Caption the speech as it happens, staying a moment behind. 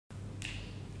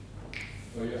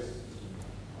Oh, yes.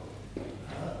 I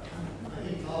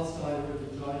think also I would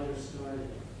enjoy your story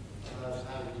about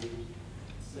how you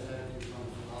set out to become a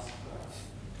philosopher.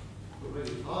 But when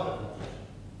you thought about it,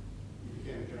 you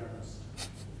became a journalist,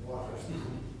 war person.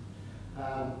 I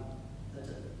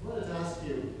wanted to ask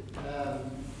you,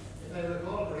 if I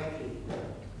recall correctly,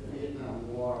 the Vietnam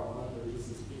War, one of the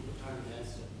reasons people turned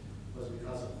against it was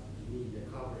because of media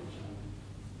coverage.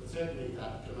 But certainly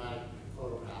that dramatic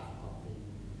photograph of the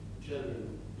children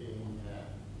being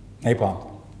napalmed.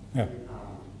 Yeah.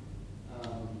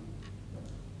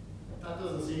 That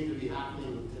doesn't seem to be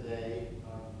happening today.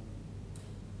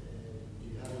 Do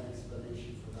you have an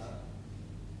explanation for that?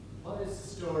 What is the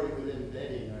story with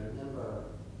embedding? I remember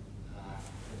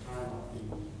the time of the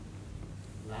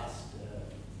last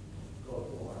Gulf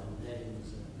War, embedding was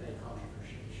a very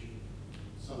controversial issue.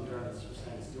 Some journalists were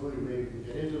saying it's the only way we can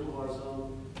get into the war zone.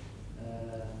 I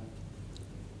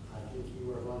think you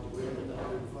were going to win with the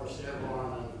 101st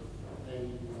Airborne, and then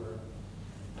you were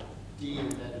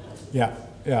de-embedded. Yeah,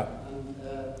 yeah. And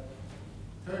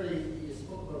thirdly, you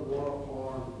spoke about war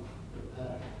porn.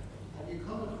 Have you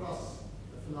come across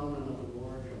the phenomenon of the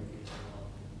war junkie at all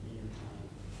in your time?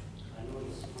 I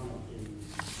noticed one of the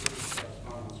British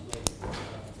correspondents wrote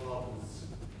Bob was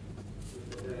with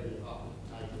the very awkward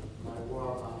title, My War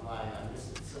Gone By, I Miss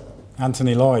It So.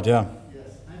 Anthony Lloyd, yeah.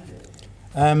 Yes, thank you.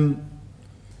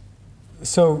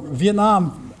 So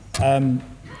Vietnam,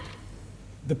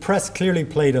 the press clearly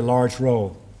played a large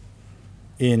role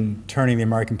in turning the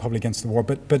American public against the war,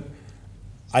 but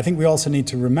I think we also need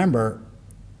to remember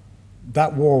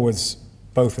that war was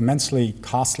both immensely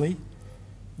costly.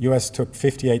 US took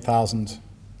 58,000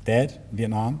 dead in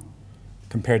Vietnam,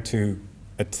 compared to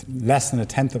less than a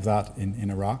tenth of that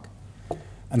in Iraq.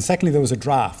 And secondly, there was a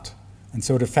draft, and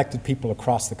so it affected people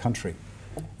across the country.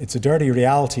 It's a dirty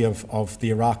reality of the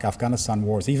Iraq-Afghanistan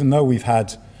wars. Even though we've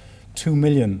had 2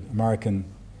 million American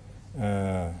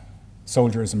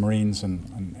soldiers and Marines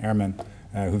and airmen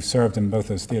who've served in both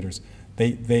those theaters,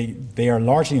 they are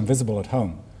largely invisible at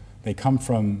home. They come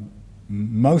from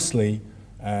mostly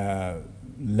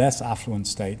less affluent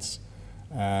states.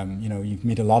 You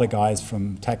meet a lot of guys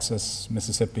from Texas,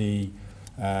 Mississippi,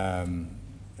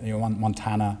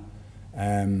 Montana.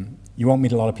 You won't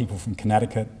meet a lot of people from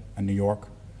Connecticut and New York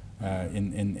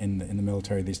in the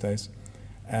military these days.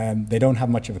 They don't have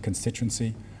much of a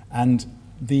constituency, and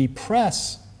the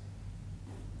press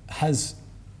has.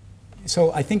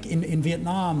 So I think in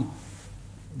Vietnam,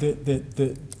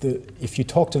 if you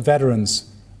talk to veterans,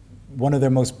 one of their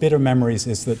most bitter memories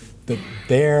is that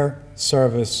their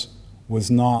service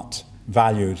was not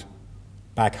valued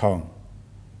back home.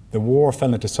 The war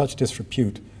fell into such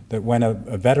disrepute that when a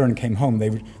veteran came home,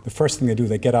 the first thing they do,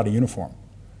 they get out of uniform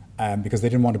because they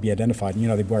didn't want to be identified. And,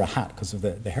 they'd wear a hat because of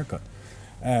the haircut.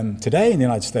 Today in the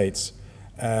United States,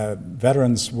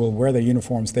 veterans will wear their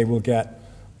uniforms. They will get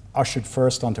ushered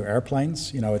first onto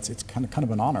airplanes. It's kind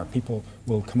of an honor. People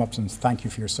will come up to them and thank you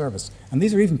for your service. And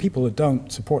these are even people that don't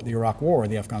support the Iraq War or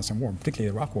the Afghanistan War,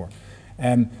 particularly the Iraq War.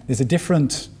 There's a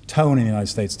different tone in the United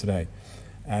States today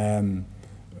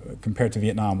compared to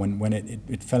Vietnam when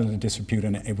it fell into disrepute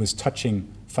and it was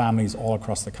touching families all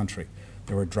across the country.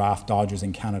 There were draft dodgers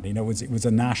in Canada. It was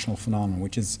a national phenomenon,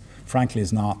 which frankly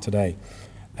is not today.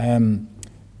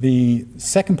 The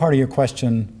second part of your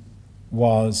question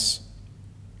was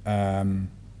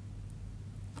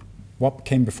what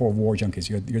came before war junkies?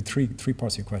 You had three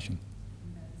parts of your question.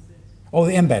 Oh,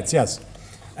 the embeds, yes.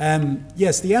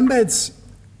 Yes, the embeds.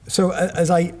 So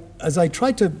as I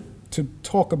tried to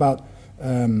talk about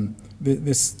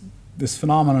this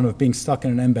phenomenon of being stuck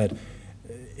in an embed,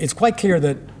 it's quite clear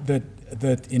that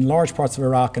in large parts of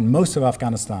Iraq and most of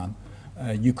Afghanistan,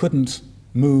 you couldn't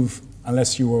move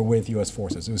unless you were with US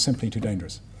forces. It was simply too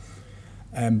dangerous.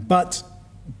 But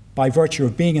by virtue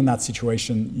of being in that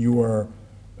situation, you were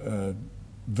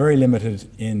very limited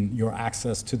in your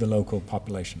access to the local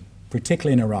population,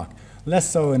 particularly in Iraq. Less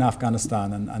so in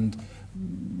Afghanistan, and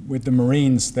with the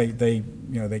Marines, they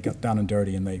got down and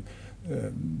dirty, and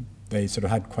they sort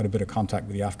of had quite a bit of contact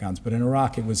with the Afghans. But in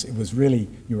Iraq, it was really,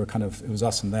 it was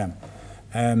us and them.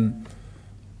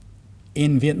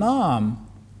 In Vietnam,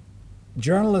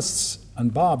 journalists,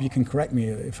 and Bob, you can correct me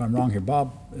if I'm wrong here,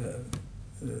 Bob,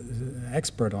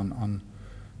 expert on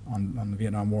the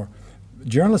Vietnam War.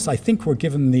 Journalists, I think, were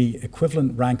given the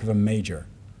equivalent rank of a major.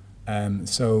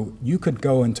 So you could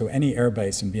go into any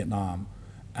airbase in Vietnam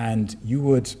and you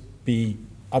would be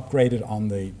upgraded on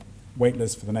the wait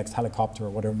list for the next helicopter or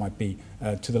whatever it might be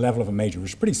to the level of a major,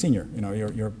 which is pretty senior.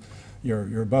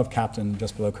 You're above captain,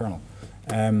 just below colonel.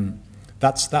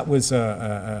 that was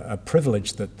a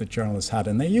privilege that journalists had,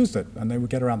 and they used it, and they would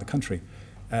get around the country.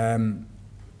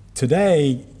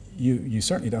 Today, you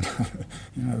certainly don't have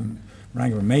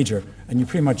rank of a major, and you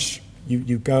pretty much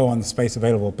you go on the space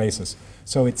available basis.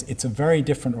 So it's a very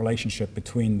different relationship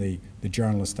between the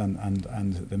journalist and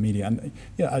the media, and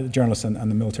the journalist and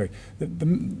the military. The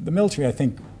military, I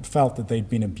think, felt that they'd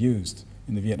been abused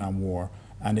in the Vietnam War,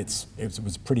 and it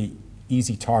was a pretty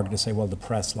easy target to say, well, the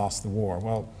press lost the war.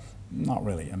 Well, not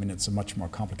really. I mean, it's a much more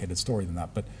complicated story than that.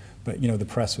 But the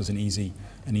press was an easy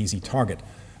target.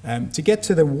 To get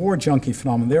to the war junkie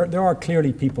phenomenon, there are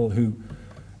clearly people who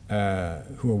are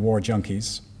war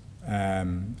junkies.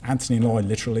 Anthony Lloyd,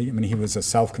 literally. I mean, he was a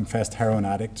self-confessed heroin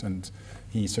addict, and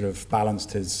he sort of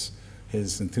balanced his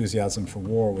enthusiasm for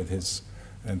war with his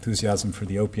enthusiasm for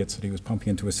the opiates that he was pumping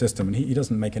into his system, and he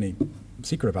doesn't make any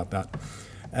secret about that.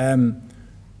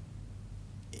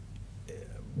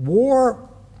 War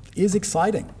is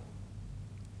exciting.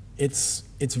 It's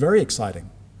very exciting,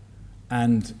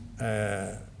 and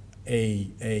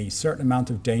a certain amount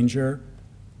of danger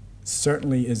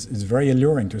certainly is very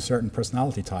alluring to a certain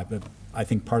personality type. But I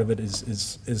think part of it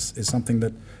is something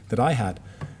that I had,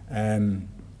 and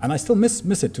I still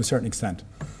miss it to a certain extent.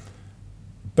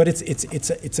 But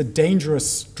it's a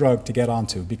dangerous drug to get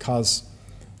onto, because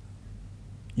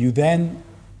you then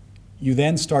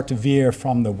start to veer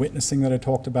from the witnessing that I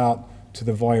talked about to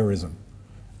the voyeurism.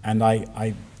 And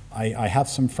I have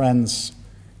some friends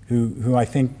who I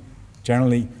think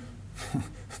generally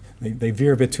they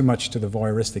veer a bit too much to the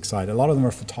voyeuristic side. A lot of them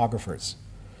are photographers.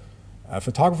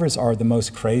 Photographers are the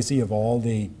most crazy of all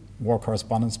the war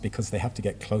correspondents because they have to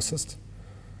get closest.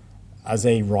 As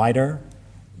a writer,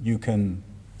 you can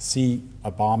see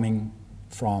a bombing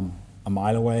from a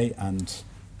mile away and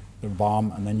the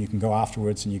bomb, and then you can go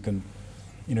afterwards and you can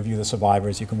interview the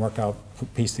survivors, you can work out,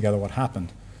 piece together what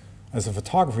happened. As a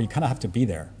photographer, you kind of have to be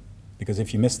there, because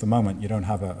if you miss the moment, you don't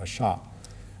have a shot.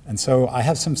 And so I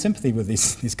have some sympathy with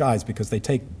these guys because they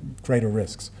take greater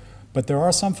risks. But there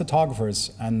are some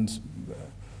photographers, and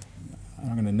I'm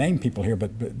not going to name people here,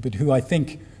 but who I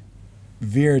think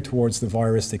veer towards the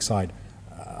voyeuristic side.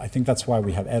 I think that's why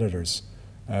we have editors,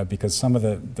 because some of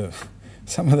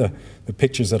the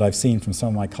pictures that I've seen from some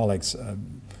of my colleagues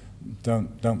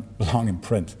don't belong in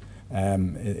print.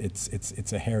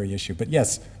 It's a hairy issue. But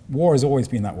yes, war has always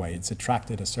been that way. It's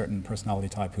attracted a certain personality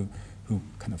type who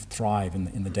kind of thrive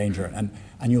in the danger. And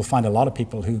you'll find a lot of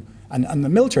people who, and the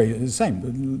military is the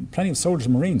same. Plenty of soldiers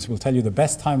and Marines will tell you the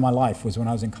best time of my life was when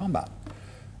I was in combat.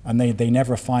 And they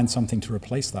never find something to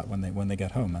replace that when they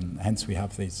get home. And hence we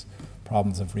have these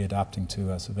problems of readapting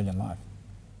to civilian life.